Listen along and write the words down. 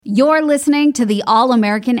You're listening to the All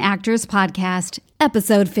American Actors Podcast,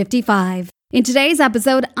 episode 55. In today's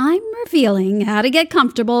episode, I'm revealing how to get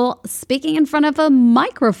comfortable speaking in front of a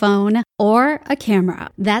microphone or a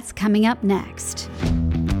camera. That's coming up next.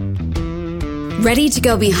 Ready to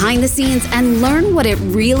go behind the scenes and learn what it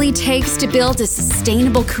really takes to build a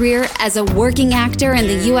sustainable career as a working actor in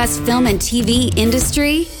the U.S. film and TV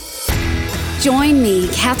industry? Join me,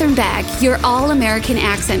 Catherine Beck, your All-American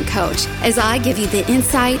Accent Coach, as I give you the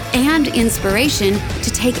insight and inspiration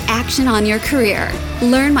to take action on your career.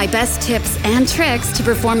 Learn my best tips and tricks to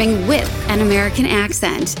performing with an American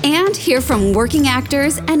accent, and hear from working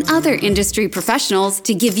actors and other industry professionals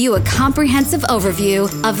to give you a comprehensive overview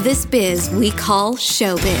of this biz we call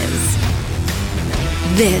showbiz.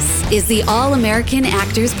 This is the All-American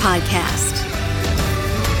Actors Podcast.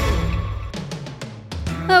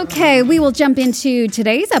 Okay, we will jump into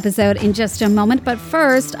today's episode in just a moment, but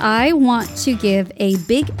first, I want to give a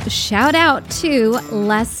big shout out to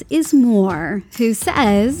Less is More, who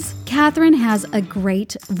says, Catherine has a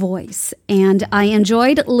great voice, and I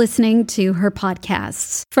enjoyed listening to her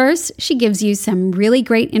podcasts. First, she gives you some really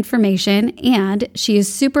great information, and she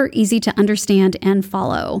is super easy to understand and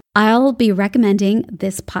follow. I'll be recommending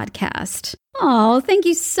this podcast. Oh, thank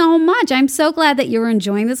you so much. I'm so glad that you're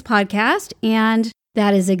enjoying this podcast, and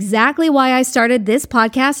that is exactly why I started this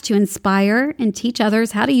podcast, to inspire and teach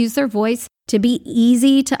others how to use their voice to be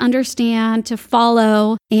easy to understand, to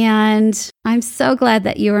follow. And I'm so glad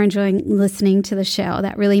that you are enjoying listening to the show.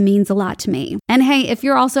 That really means a lot to me. And hey, if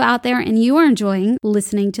you're also out there and you are enjoying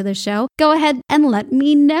listening to the show, go ahead and let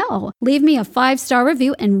me know. Leave me a 5-star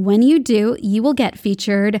review. And when you do, you will get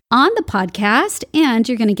featured on the podcast, and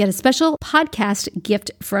you're going to get a special podcast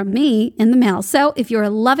gift from me in the mail. So if you're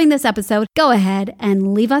loving this episode, go ahead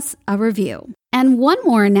and leave us a review. And one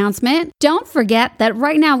more announcement. Don't forget that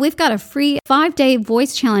right now we've got a free 5-day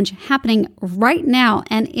voice challenge happening right now,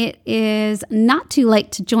 and it is not too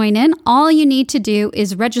late to join in. All you need to do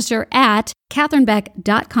is register at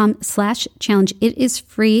catherinebeck.com/challenge. It is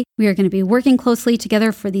free. We are going to be working closely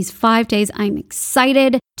together for these 5 days. I'm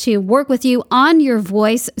excited to work with you on your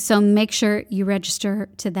voice, so make sure you register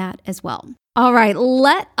to that as well. All right,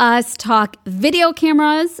 let us talk video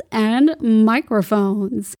cameras and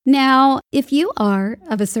microphones. Now, if you are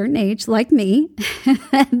of a certain age like me,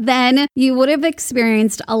 then you would have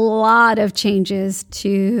experienced a lot of changes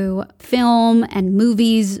to film and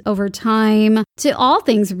movies over time, to all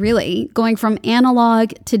things really, going from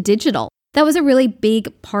analog to digital. That was a really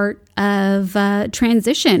big part of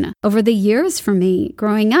transition over the years for me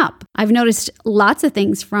growing up. I've noticed lots of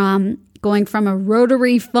things, from going from a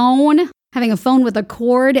rotary phone, having a phone with a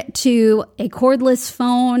cord, to a cordless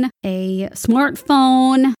phone, a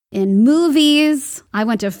smartphone. In movies, I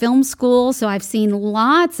went to film school, so I've seen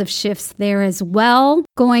lots of shifts there as well.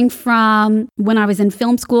 Going from when I was in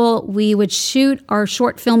film school, we would shoot our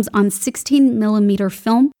short films on 16 millimeter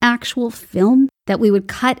film, actual film that we would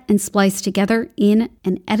cut and splice together in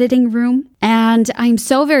an editing room. And I'm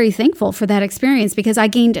so very thankful for that experience, because I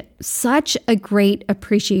gained such a great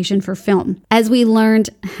appreciation for film as we learned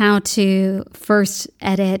how to first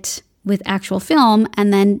edit with actual film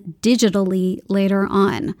and then digitally later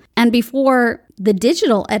on. And before the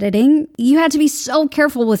digital editing, you had to be so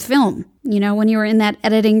careful with film, when you were in that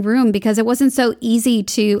editing room, because it wasn't so easy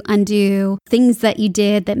to undo things that you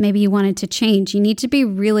did that maybe you wanted to change. You need to be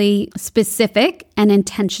really specific and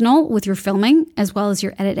intentional with your filming as well as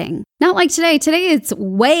your editing. Not like today. Today, it's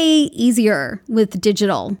way easier with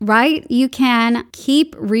digital, right? You can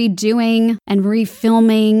keep redoing and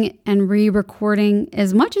refilming and re-recording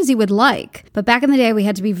as much as you would like. But back in the day, we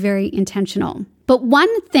had to be very intentional. But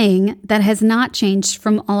one thing that has not changed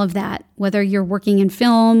from all of that, whether you're working in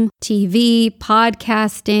film, TV,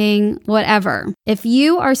 podcasting, whatever, if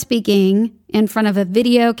you are speaking in front of a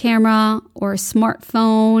video camera or a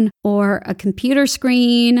smartphone or a computer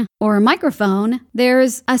screen or a microphone,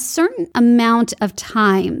 there's a certain amount of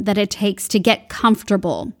time that it takes to get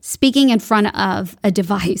comfortable speaking in front of a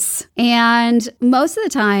device. And most of the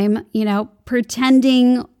time,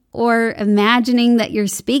 pretending or imagining that you're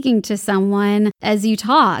speaking to someone as you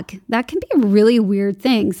talk, that can be a really weird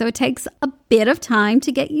thing. So it takes a bit of time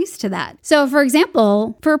to get used to that. So for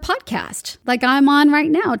example, for a podcast like I'm on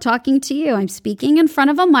right now talking to you, I'm speaking in front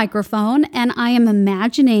of a microphone, and I am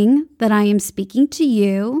imagining that I am speaking to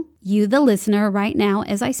you, the listener, right now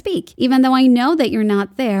as I speak. Even though I know that you're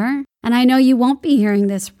not there, and I know you won't be hearing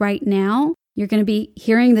this right now, you're going to be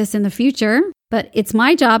hearing this in the future. But it's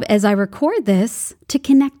my job as I record this to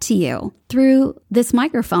connect to you through this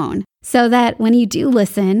microphone. so that when you do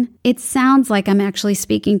listen, it sounds like I'm actually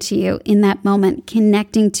speaking to you in that moment,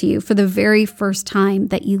 connecting to you for the very first time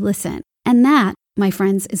that you listen. And that, my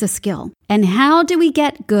friends, is a skill. And how do we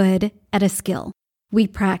get good at a skill? We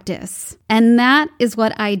practice. And that is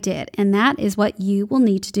what I did. And that is what you will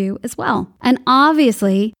need to do as well. And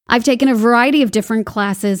obviously, I've taken a variety of different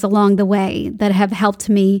classes along the way that have helped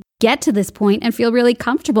me get to this point and feel really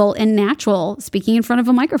comfortable and natural speaking in front of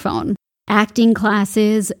a microphone. Acting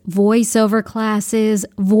classes, voiceover classes,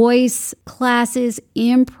 voice classes,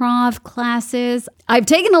 improv classes. I've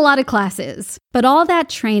taken a lot of classes, but all that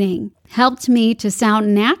training helped me to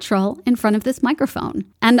sound natural in front of this microphone.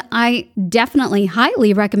 And I definitely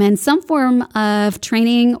highly recommend some form of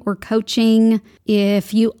training or coaching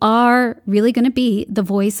if you are really going to be the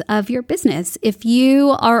voice of your business. If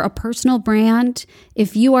you are a personal brand,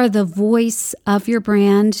 if you are the voice of your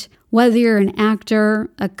brand, whether you're an actor,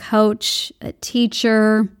 a coach, a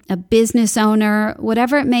teacher, a business owner,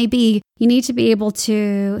 whatever it may be, you need to be able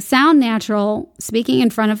to sound natural speaking in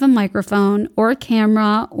front of a microphone or a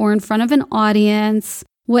camera or in front of an audience,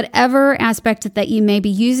 whatever aspect that you may be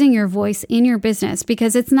using your voice in your business,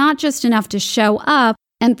 because it's not just enough to show up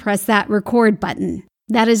and press that record button.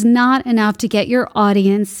 That is not enough to get your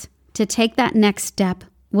audience to take that next step,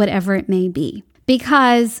 whatever it may be.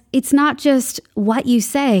 Because it's not just what you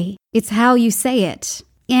say, it's how you say it.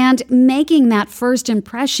 And making that first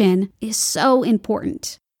impression is so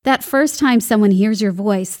important. That first time someone hears your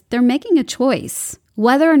voice, they're making a choice,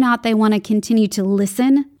 whether or not they want to continue to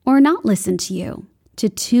listen or not listen to you, to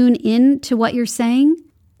tune in to what you're saying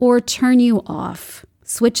or turn you off,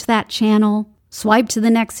 switch that channel, swipe to the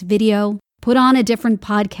next video, put on a different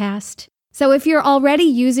podcast. So if you're already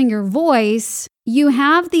using your voice, you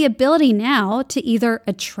have the ability now to either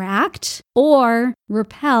attract or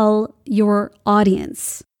repel your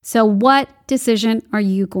audience. So what decision are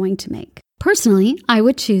you going to make? Personally, I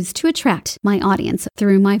would choose to attract my audience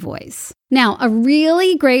through my voice. Now, a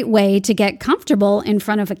really great way to get comfortable in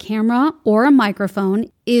front of a camera or a microphone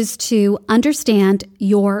is to understand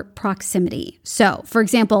your proximity. So, for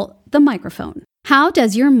example, the microphone. How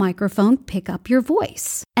does your microphone pick up your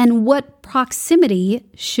voice? And what proximity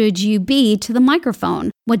should you be to the microphone?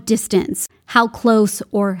 What distance? How close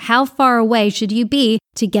or how far away should you be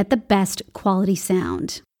to get the best quality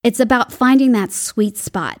sound? It's about finding that sweet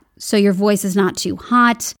spot. So your voice is not too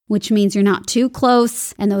hot, which means you're not too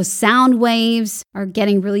close, and those sound waves are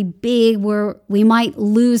getting really big where we might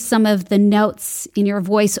lose some of the notes in your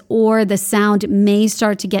voice, or the sound may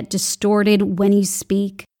start to get distorted when you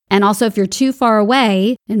speak. And also, if you're too far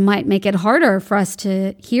away, it might make it harder for us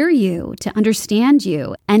to hear you, to understand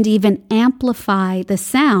you, and even amplify the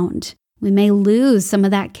sound. We may lose some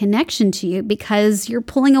of that connection to you because you're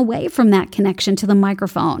pulling away from that connection to the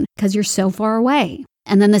microphone because you're so far away.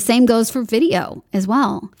 And then the same goes for video as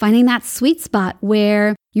well. Finding that sweet spot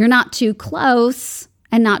where you're not too close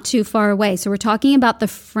and not too far away. So we're talking about the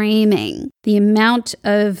framing, the amount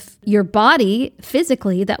of your body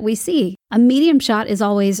physically that we see. A medium shot is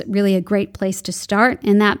always really a great place to start.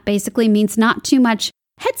 And that basically means not too much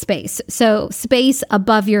headspace. So space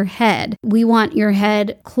above your head. We want your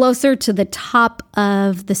head closer to the top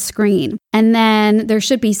of the screen. And then there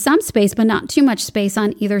should be some space, but not too much space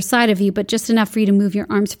on either side of you, but just enough for you to move your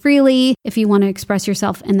arms freely if you want to express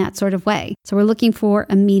yourself in that sort of way. So we're looking for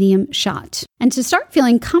a medium shot. And to start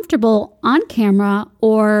feeling comfortable on camera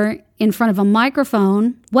or in front of a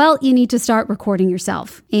microphone, well, you need to start recording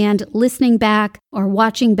yourself and listening back or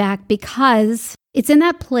watching back, because it's in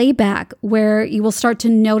that playback where you will start to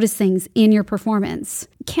notice things in your performance.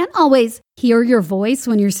 You can't always hear your voice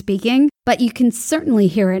when you're speaking, but you can certainly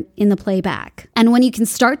hear it in the playback. And when you can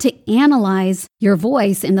start to analyze your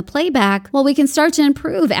voice in the playback, well, we can start to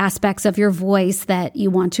improve aspects of your voice that you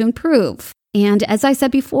want to improve. And as I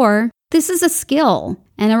said before, this is a skill,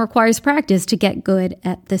 and it requires practice to get good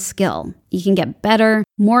at this skill. You can get better,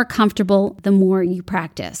 more comfortable the more you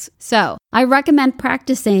practice. So I recommend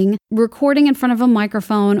practicing recording in front of a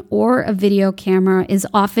microphone or a video camera as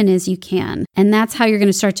often as you can. And that's how you're going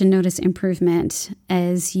to start to notice improvement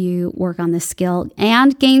as you work on this skill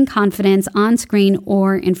and gain confidence on screen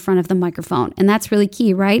or in front of the microphone. And that's really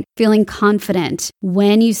key, right? Feeling confident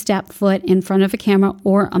when you step foot in front of a camera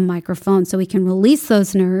or a microphone, so we can release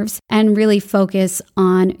those nerves and really focus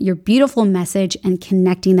on your beautiful message and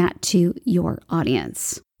connecting that to your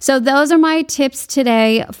audience. So those are my tips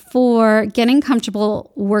today for getting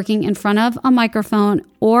comfortable working in front of a microphone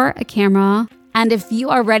or a camera. And if you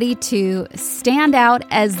are ready to stand out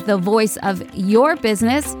as the voice of your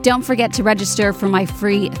business, don't forget to register for my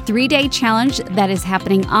free 3-day challenge that is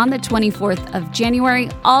happening on the 24th of January.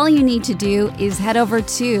 All you need to do is head over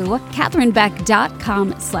to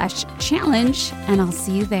katherinebeck.com/challenge, and I'll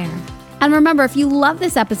see you there. And remember, if you love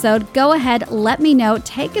this episode, go ahead, let me know,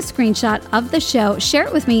 take a screenshot of the show, share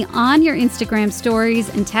it with me on your Instagram stories,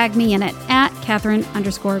 and tag me in it at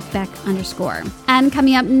Katherine_Beck_. And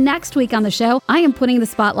coming up next week on the show, I am putting the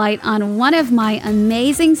spotlight on one of my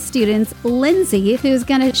amazing students, Lindsay, who's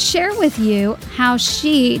going to share with you how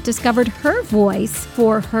she discovered her voice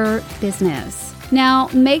for her business. Now,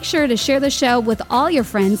 make sure to share the show with all your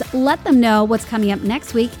friends, let them know what's coming up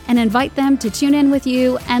next week, and invite them to tune in with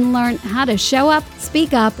you and learn how to show up,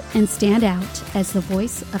 speak up, and stand out as the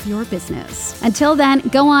voice of your business. Until then,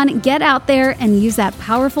 go on, get out there and use that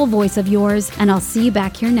powerful voice of yours, and I'll see you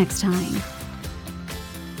back here next time.